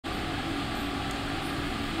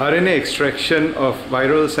RNA extraction of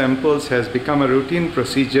viral samples has become a routine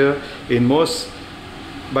procedure in most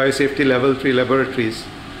biosafety level 3 laboratories.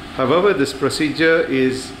 However, this procedure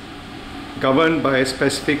is governed by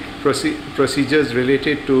specific procedures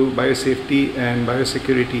related to biosafety and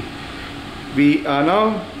biosecurity. We are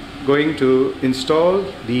now going to install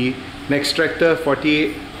the Nextractor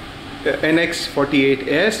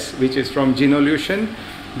NX-48S, which is from Genolution.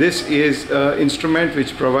 This is an instrument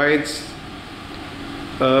which provides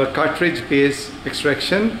cartridge-based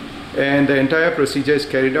extraction, and the entire procedure is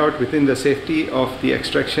carried out within the safety of the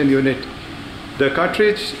extraction unit. The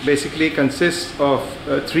cartridge basically consists of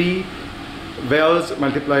 3 wells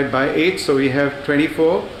multiplied by 8, so we have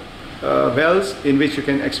 24 wells in which you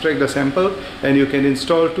can extract the sample, and you can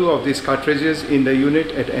install 2 of these cartridges in the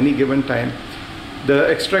unit at any given time. The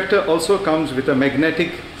extractor also comes with a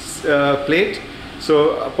magnetic plate,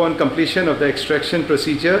 so upon completion of the extraction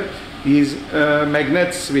procedure, these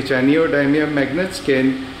magnets, which are neodymium magnets,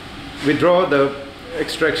 can withdraw the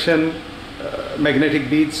extraction magnetic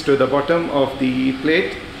beads to the bottom of the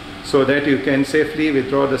plate so that you can safely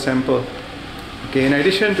withdraw the sample. Okay, in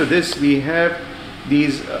addition to this, we have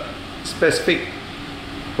these specific,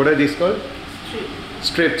 what are these called?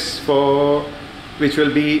 Strips, for which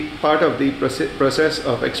will be part of the process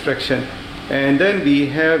of extraction. And then we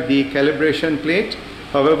have the calibration plate.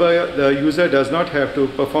 However, the user does not have to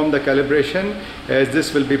perform the calibration, as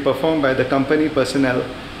this will be performed by the company personnel.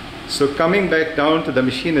 So coming back down to the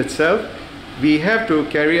machine itself, we have to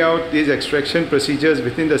carry out these extraction procedures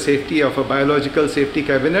within the safety of a biological safety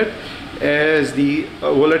cabinet, as the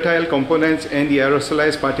volatile components and the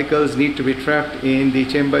aerosolized particles need to be trapped in the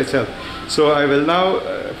chamber itself. So I will now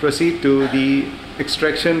proceed to the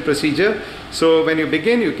extraction procedure. So when you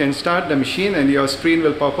begin, you can start the machine and your screen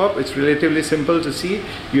will pop up. It's relatively simple to see.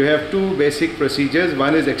 You have 2 basic procedures.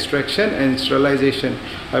 One is extraction and sterilization.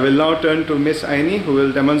 I will now turn to Miss Aini, who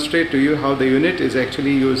will demonstrate to you how the unit is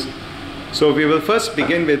actually used. So we will first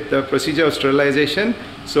begin with the procedure of sterilization.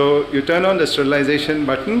 So you turn on the sterilization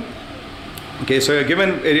button. Okay, so you're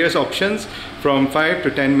given various options from 5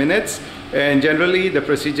 to 10 minutes, and generally the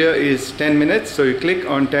procedure is 10 minutes. So you click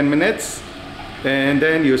on 10 minutes and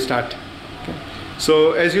then you start. Okay.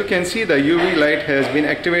 So as you can see, the UV light has been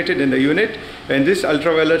activated in the unit, and this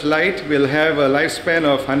ultraviolet light will have a lifespan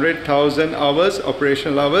of 100,000 hours,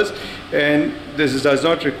 operational hours, and this does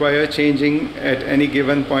not require changing at any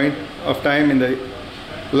given point of time in the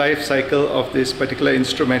life cycle of this particular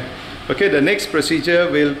instrument. Okay, the next procedure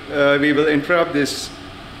we will interrupt this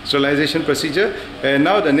sterilization procedure, and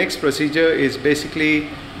now the next procedure is basically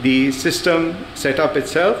the system setup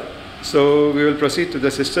itself. So we will proceed to the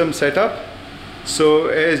system setup. So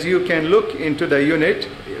as you can look into the unit,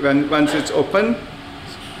 once it's open,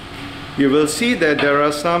 you will see that there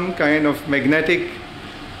are some kind of magnetic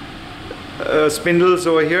spindles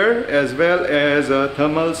over here, as well as a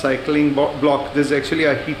thermal cycling block. This is actually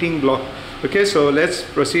a heating block. Okay, so let's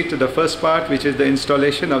proceed to the first part, which is the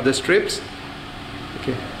installation of the strips.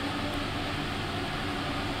 Okay.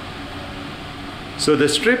 So the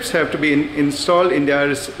strips have to be installed in their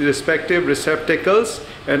respective receptacles,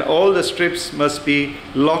 and all the strips must be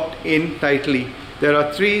locked in tightly. There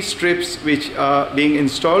are 3 strips which are being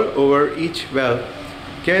installed over each well.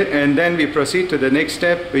 Okay, and then we proceed to the next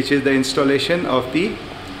step, which is the installation of the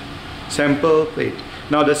sample plate.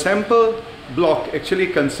 Now the sample block actually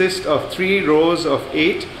consists of 3 rows of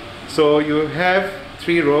 8. So you have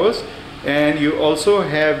 3 rows, and you also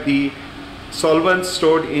have the solvents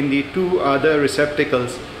stored in the 2 other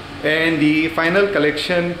receptacles, and the final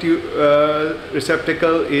collection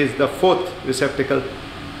receptacle is the 4th receptacle.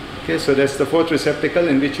 Okay, so that's the 4th receptacle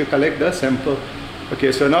in which you collect the sample.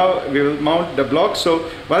 Okay, so now we will mount the block.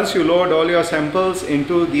 So once you load all your samples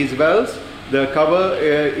into these wells, the cover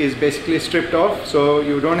is basically stripped off, so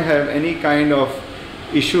you don't have any kind of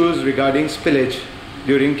issues regarding spillage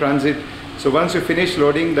during transit. So once you finish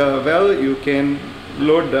loading the well, you can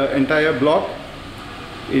load the entire block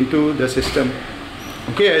into the system.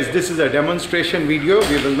 Okay, as this is a demonstration video,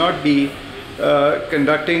 we will not be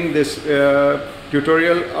conducting this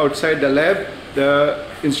tutorial outside the lab. The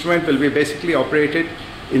instrument will be basically operated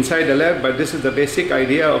inside the lab, but this is the basic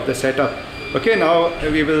idea of the setup. Okay, now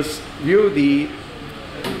we will view the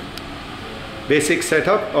basic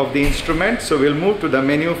setup of the instrument. So we'll move to the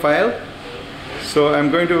menu file. So I'm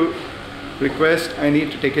going to request I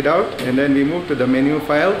need to take it out, and then we move to the menu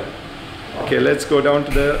file. Okay, let's go down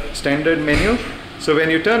to the standard menu. So when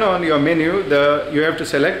you turn on your menu, you have to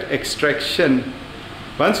select extraction.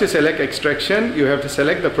 Once you select extraction, you have to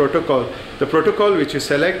select the protocol. The protocol which you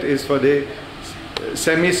select is for the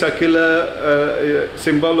semicircular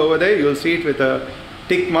symbol over there. You will see it with a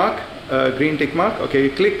tick mark, green tick mark. Okay,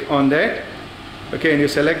 you click on that. Okay, and you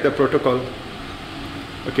select the protocol.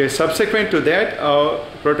 Okay, subsequent to that, our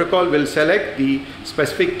protocol will select the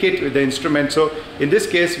specific kit with the instrument. So in this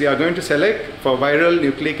case, we are going to select for viral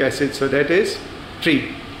nucleic acid. So that is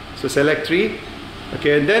 3. So select 3.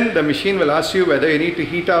 Okay, and then the machine will ask you whether you need to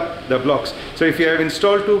heat up the blocks. So if you have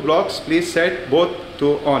installed 2 blocks, please set both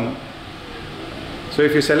to on. So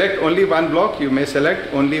if you select only one block, you may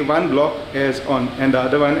select only one block as on and the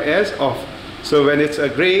other one as off. So when it's a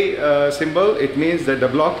gray symbol, it means that the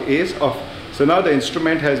block is off. So now the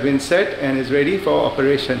instrument has been set and is ready for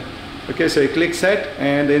operation. Okay, so you click set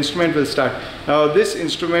and the instrument will start. Now this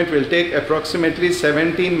instrument will take approximately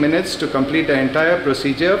 17 minutes to complete the entire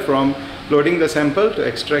procedure from loading the sample to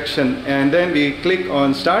extraction, and then we click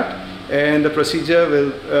on start and the procedure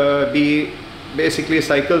will be basically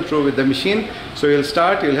cycled through with the machine. So you'll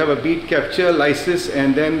start, you'll have a bead capture, lysis,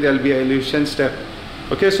 and then there'll be a elution step.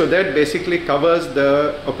 Okay, so that basically covers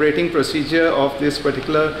the operating procedure of this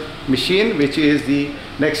particular machine, which is the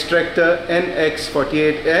Nextractor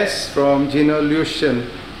NX-48S from Genolution.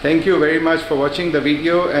 Thank you very much for watching the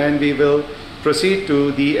video, and we will proceed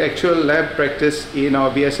to the actual lab practice in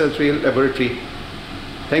our BSL-3 laboratory.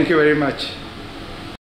 Thank you very much.